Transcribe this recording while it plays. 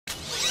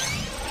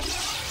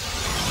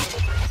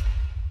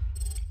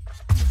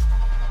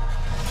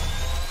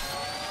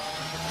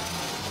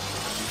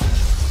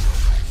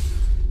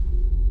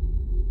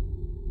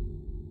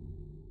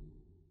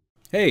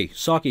Hey,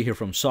 Saki here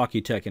from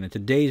sakitech, and in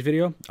today's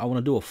video, I want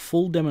to do a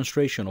full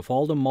demonstration of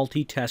all the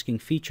multitasking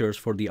features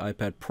for the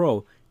iPad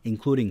Pro,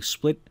 including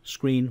split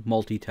screen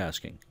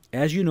multitasking.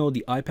 As you know,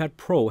 the iPad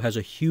Pro has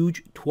a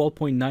huge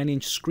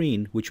 12.9-inch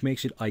screen, which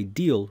makes it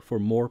ideal for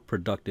more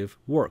productive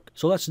work.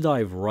 So let's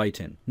dive right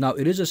in. Now,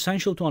 it is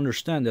essential to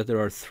understand that there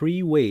are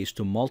three ways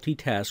to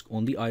multitask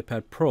on the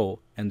iPad Pro,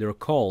 and they're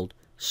called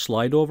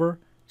slide over,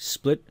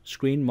 split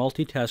screen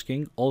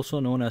multitasking, also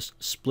known as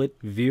split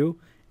view,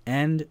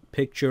 and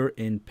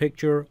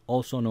picture-in-picture,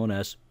 also known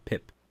as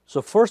PIP.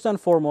 So first and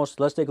foremost,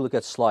 let's take a look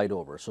at slide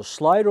over. So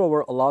slide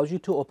over allows you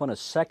to open a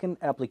second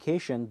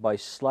application by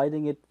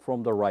sliding it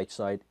from the right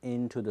side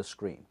into the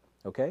screen.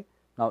 Okay?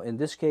 Now in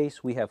this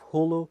case, we have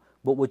Hulu,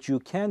 but what you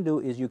can do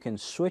is you can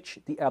switch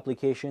the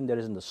application that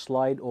is in the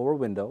slide over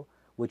window.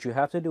 What you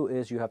have to do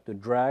is you have to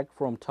drag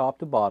from top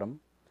to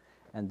bottom,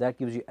 and that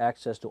gives you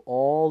access to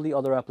all the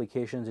other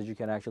applications that you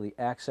can actually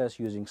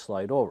access using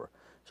slide over.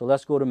 So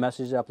let's go to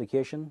Messages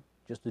application,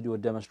 just to do a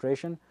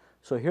demonstration.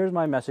 So here's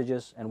my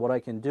messages, and what I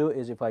can do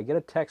is if I get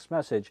a text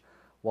message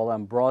while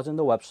I'm browsing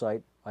the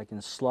website, I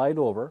can slide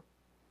over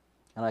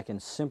and I can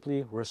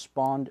simply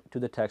respond to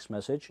the text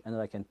message, and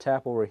then I can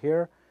tap over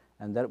here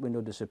and that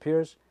window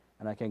disappears,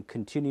 and I can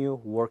continue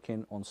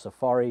working on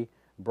Safari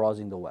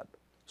browsing the web.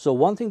 So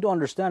one thing to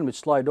understand with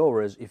slide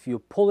over is if you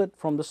pull it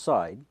from the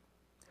side,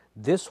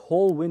 this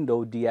whole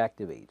window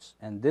deactivates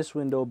and this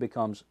window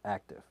becomes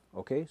active.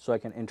 Okay, so I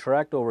can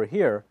interact over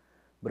here,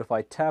 but if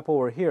I tap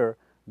over here,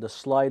 the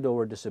slide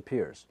over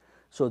disappears.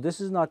 So this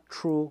is not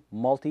true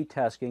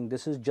multitasking.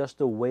 This is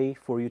just a way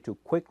for you to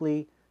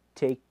quickly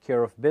take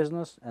care of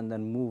business and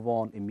then move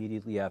on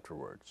immediately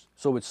afterwards.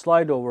 So with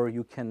slide over,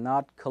 you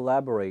cannot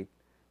collaborate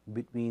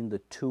between the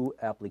two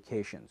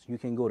applications. You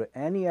can go to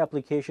any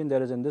application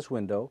that is in this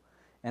window,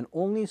 and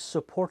only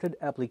supported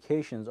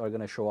applications are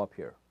going to show up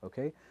here.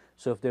 Okay,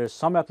 so if there's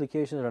some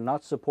applications that are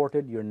not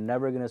supported, you're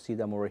never going to see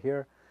them over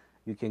here.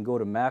 You can go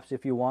to Maps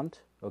if you want.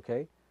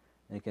 Okay,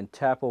 and you can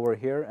tap over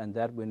here and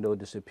that window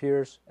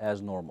disappears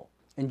as normal.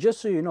 And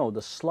just so you know,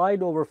 the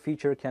slide over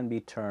feature can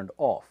be turned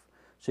off.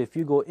 So if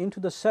you go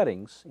into the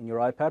settings in your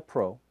iPad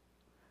Pro,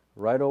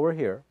 right over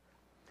here,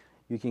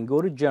 you can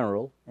go to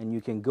General and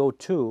you can go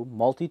to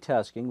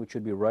Multitasking, which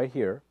should be right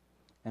here.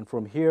 And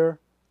from here,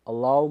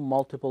 Allow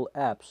multiple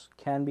apps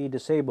can be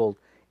disabled.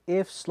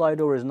 If slide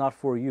over is not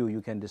for you,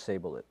 you can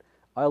disable it.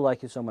 I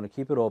like it, so I'm going to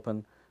keep it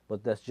open,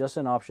 but that's just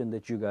an option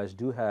that you guys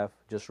do have.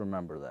 Just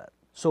remember that.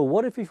 So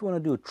what if you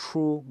want to do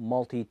true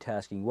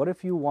multitasking? What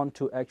if you want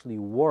to actually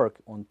work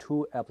on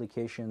two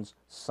applications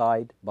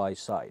side by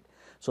side?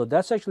 So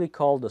that's actually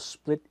called the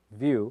split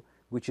view,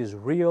 which is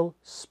real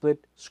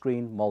split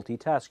screen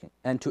multitasking.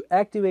 And to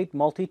activate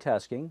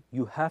multitasking,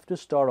 you have to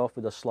start off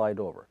with a slide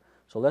over.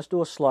 So let's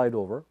do a slide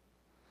over.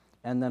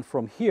 And then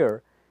from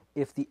here,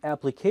 if the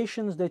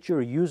applications that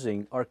you're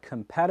using are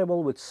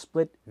compatible with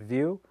split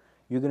view,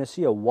 you're going to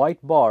see a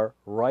white bar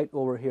right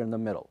over here in the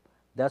middle.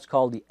 That's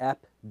called the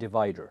app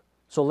divider.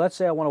 So let's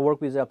say I want to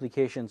work with these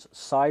applications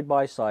side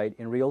by side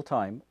in real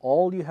time.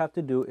 All you have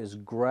to do is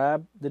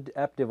grab the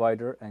app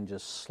divider and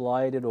just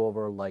slide it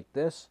over like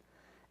this,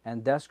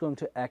 and that's going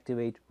to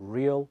activate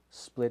real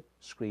split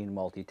screen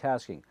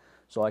multitasking.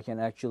 So I can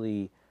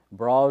actually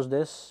browse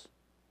this,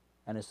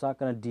 and it's not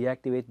going to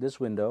deactivate this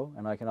window,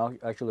 and I can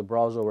actually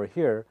browse over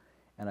here,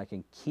 and I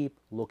can keep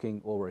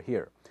looking over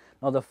here.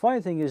 Now the funny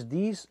thing is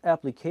these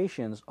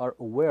applications are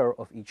aware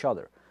of each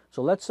other.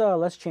 So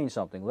let's change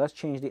something. Let's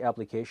change the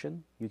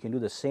application. You can do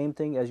the same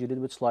thing as you did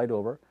with slide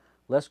over.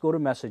 Let's go to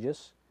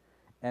Messages,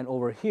 and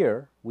over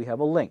here we have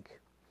a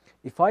link.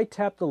 If I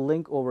tap the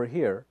link over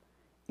here,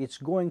 it's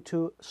going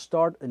to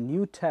start a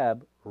new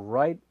tab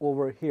right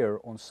over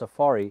here on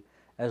Safari,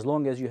 as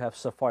long as you have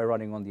Safari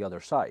running on the other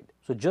side.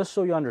 So just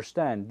so you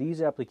understand,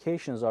 these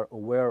applications are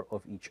aware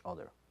of each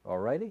other.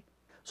 Alrighty?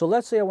 So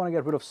let's say I want to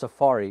get rid of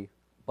Safari,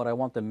 but I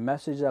want the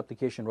Messages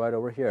application right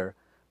over here,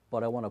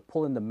 but I want to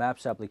pull in the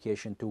Maps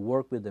application to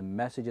work with the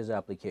Messages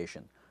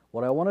application.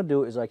 What I want to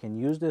do is I can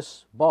use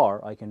this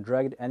bar, I can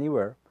drag it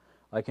anywhere,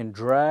 I can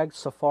drag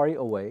Safari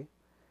away,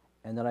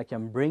 and then I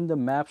can bring the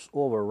Maps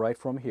over right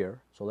from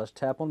here. So let's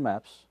tap on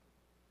Maps,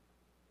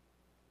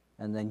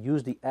 and then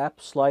use the app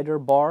slider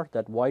bar,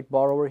 that white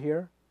bar over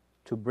here,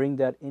 to bring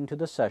that into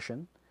the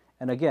session.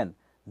 And again,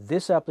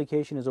 this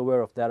application is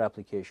aware of that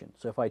application.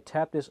 So if I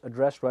tap this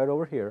address right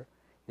over here,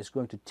 it's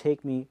going to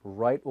take me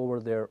right over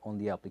there on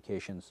the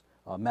application's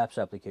Maps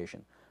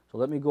application. So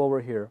let me go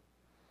over here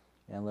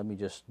and let me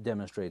just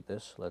demonstrate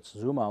this. Let's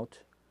zoom out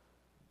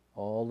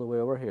all the way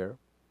over here,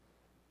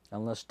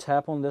 and let's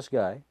tap on this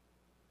guy.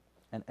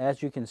 And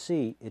as you can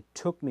see, it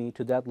took me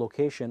to that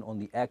location on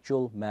the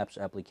actual Maps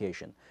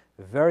application.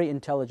 Very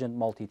intelligent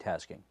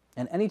multitasking.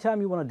 And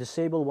anytime you want to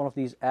disable one of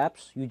these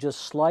apps, you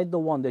just slide the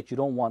one that you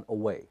don't want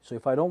away. So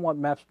if I don't want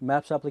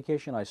Maps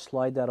application, I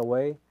slide that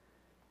away,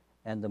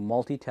 and the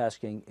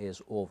multitasking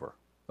is over.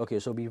 Okay,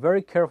 so be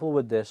very careful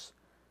with this.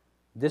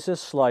 This is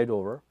slide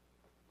over.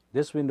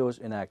 This window is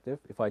inactive.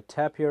 If I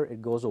tap here,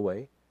 it goes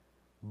away.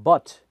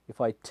 But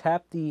if I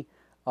tap the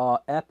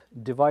app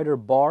divider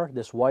bar,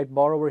 this white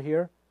bar over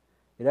here,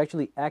 it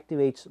actually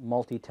activates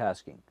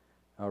multitasking.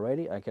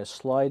 Alrighty, I can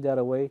slide that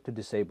away to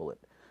disable it.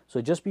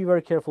 So just be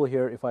very careful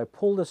here. If I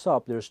pull this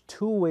up, there's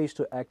two ways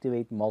to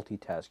activate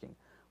multitasking.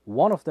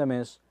 One of them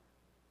is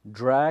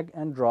drag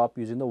and drop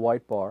using the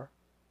white bar.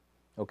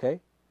 Okay,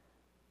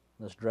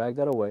 let's drag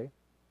that away.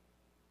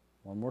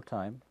 One more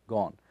time,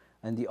 gone.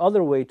 And the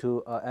other way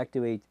to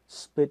activate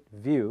split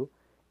view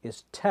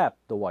is tap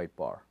the white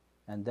bar,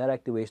 and that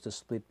activates the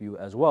split view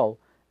as well,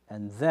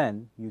 and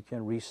then you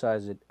can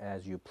resize it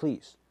as you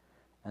please.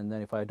 And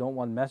then if I don't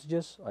want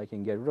messages, I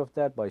can get rid of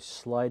that by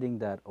sliding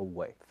that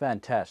away.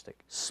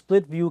 Fantastic.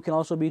 Split view can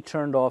also be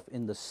turned off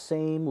in the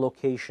same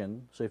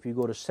location. So if you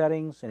go to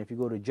settings and if you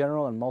go to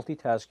general and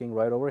multitasking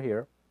right over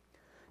here,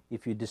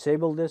 if you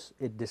disable this,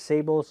 it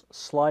disables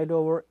slide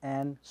over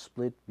and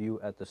split view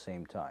at the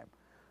same time.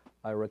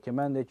 I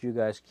recommend that you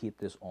guys keep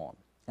this on.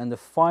 And the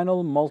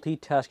final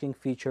multitasking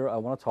feature I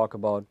want to talk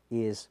about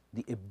is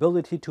the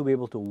ability to be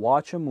able to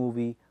watch a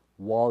movie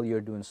while you're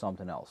doing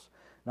something else.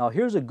 Now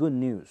here's the good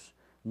news.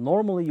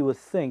 Normally you would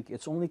think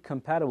it's only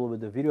compatible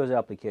with the videos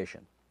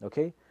application,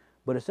 okay?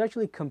 But it's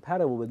actually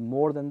compatible with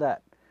more than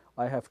that.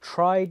 I have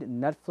tried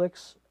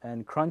Netflix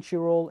and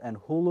Crunchyroll and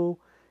Hulu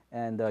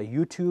and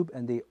YouTube,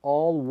 and they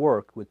all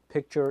work with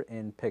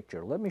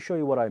picture-in-picture. Let me show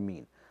you what I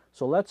mean.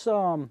 So let's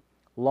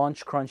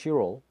launch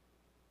Crunchyroll,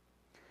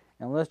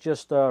 and let's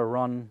just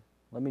run,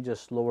 let me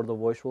just lower the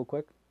voice real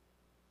quick.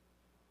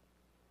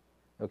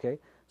 Okay,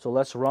 so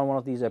let's run one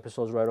of these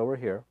episodes right over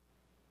here.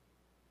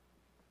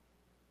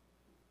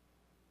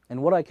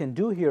 And what I can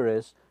do here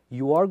is,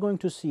 you are going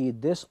to see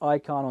this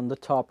icon on the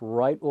top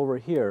right over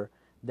here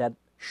that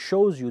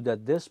shows you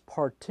that this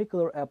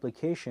particular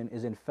application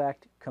is in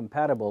fact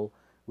compatible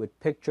with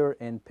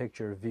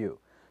picture-in-picture view.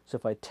 So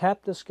if I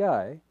tap this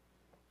guy,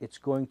 it's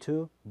going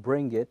to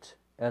bring it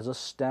as a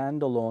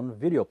standalone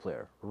video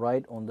player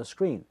right on the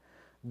screen.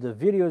 The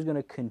video is going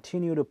to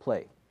continue to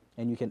play,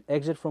 and you can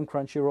exit from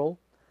Crunchyroll,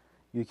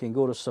 you can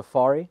go to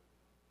Safari,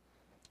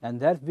 and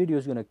that video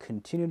is going to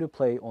continue to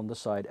play on the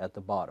side at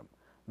the bottom.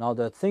 Now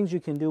the things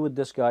you can do with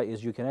this guy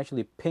is you can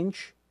actually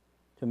pinch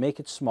to make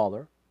it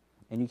smaller,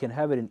 and you can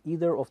have it in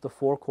either of the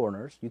four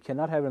corners. You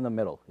cannot have it in the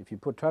middle. If you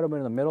try to put it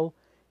in the middle,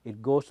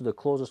 it goes to the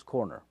closest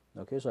corner.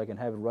 Okay, so I can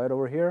have it right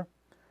over here,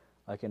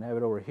 I can have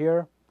it over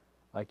here,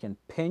 I can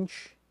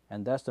pinch,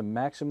 and that's the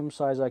maximum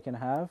size I can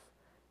have,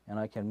 and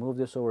I can move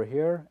this over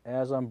here.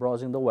 As I'm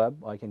browsing the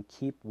web, I can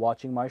keep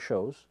watching my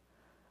shows.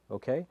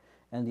 Okay,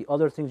 and the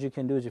other things you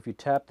can do is if you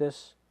tap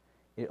this,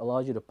 it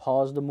allows you to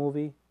pause the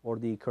movie or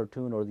the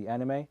cartoon or the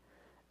anime.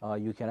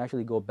 You can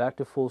actually go back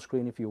to full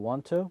screen if you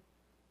want to,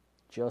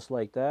 just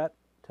like that.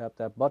 Tap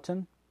that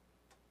button.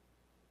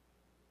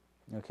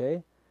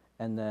 Okay,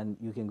 and then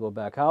you can go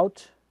back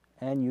out,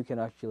 and you can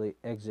actually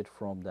exit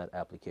from that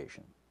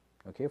application.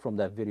 Okay, from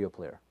that video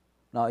player.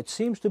 Now it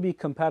seems to be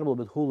compatible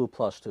with Hulu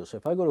Plus too. So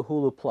if I go to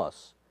Hulu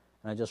Plus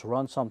and I just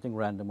run something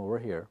random over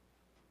here,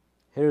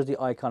 here's the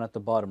icon at the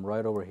bottom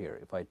right over here.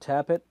 If I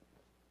tap it,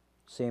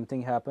 same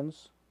thing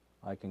happens.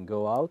 I can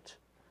go out,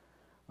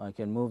 I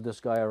can move this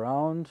guy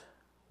around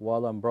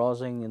while I'm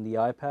browsing in the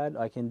iPad.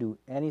 I can do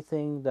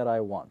anything that I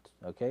want.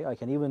 Okay, I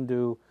can even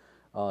do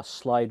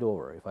slide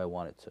over if I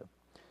wanted to.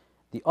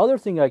 The other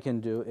thing I can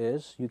do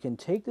is you can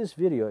take this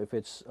video, if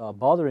it's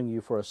bothering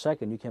you for a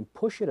second, you can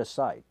push it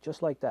aside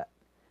just like that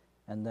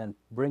and then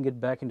bring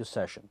it back into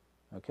session.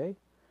 Okay,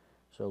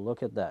 so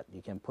look at that.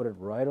 You can put it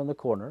right on the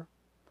corner,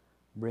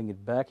 bring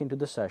it back into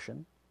the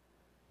session,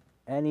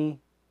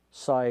 any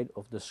side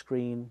of the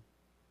screen,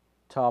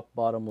 top,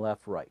 bottom,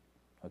 left, right.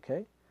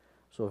 Okay,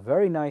 so a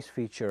very nice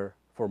feature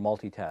for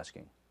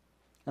multitasking.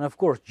 And of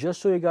course,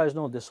 just so you guys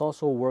know, this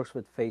also works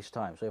with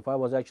FaceTime. So if I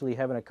was actually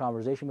having a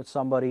conversation with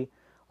somebody,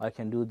 I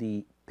can do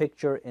the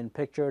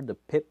picture-in-picture, the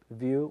PIP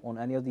view on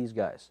any of these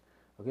guys.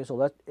 Okay, so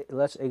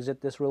let's exit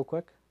this real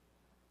quick.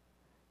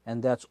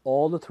 And that's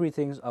all the three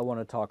things I want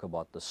to talk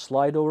about. The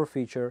slide over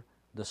feature,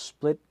 the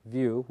split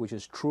view, which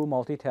is true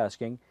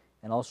multitasking,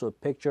 and also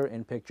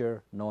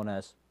picture-in-picture known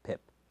as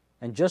PIP.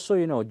 And just so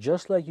you know,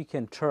 just like you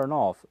can turn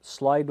off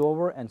slide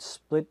over and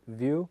split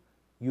view,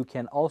 you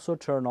can also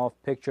turn off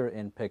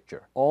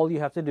picture-in-picture. All you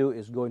have to do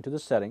is go into the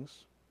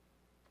settings,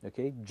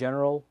 okay,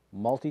 general,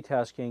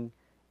 multitasking,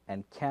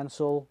 and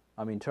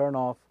turn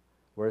off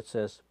where it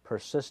says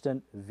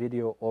persistent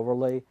video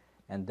overlay,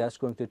 and that's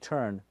going to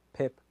turn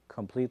PIP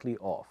completely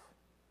off.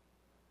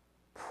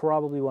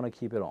 Probably want to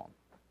keep it on.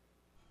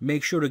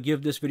 Make sure to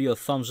give this video a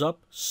thumbs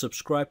up,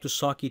 subscribe to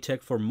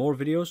sakitech for more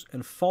videos,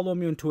 and follow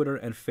me on Twitter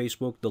and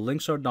Facebook. The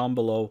links are down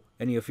below.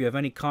 And if you have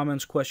any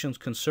comments, questions,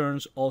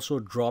 concerns, also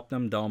drop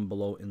them down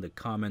below in the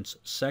comments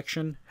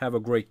section. Have a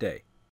great day.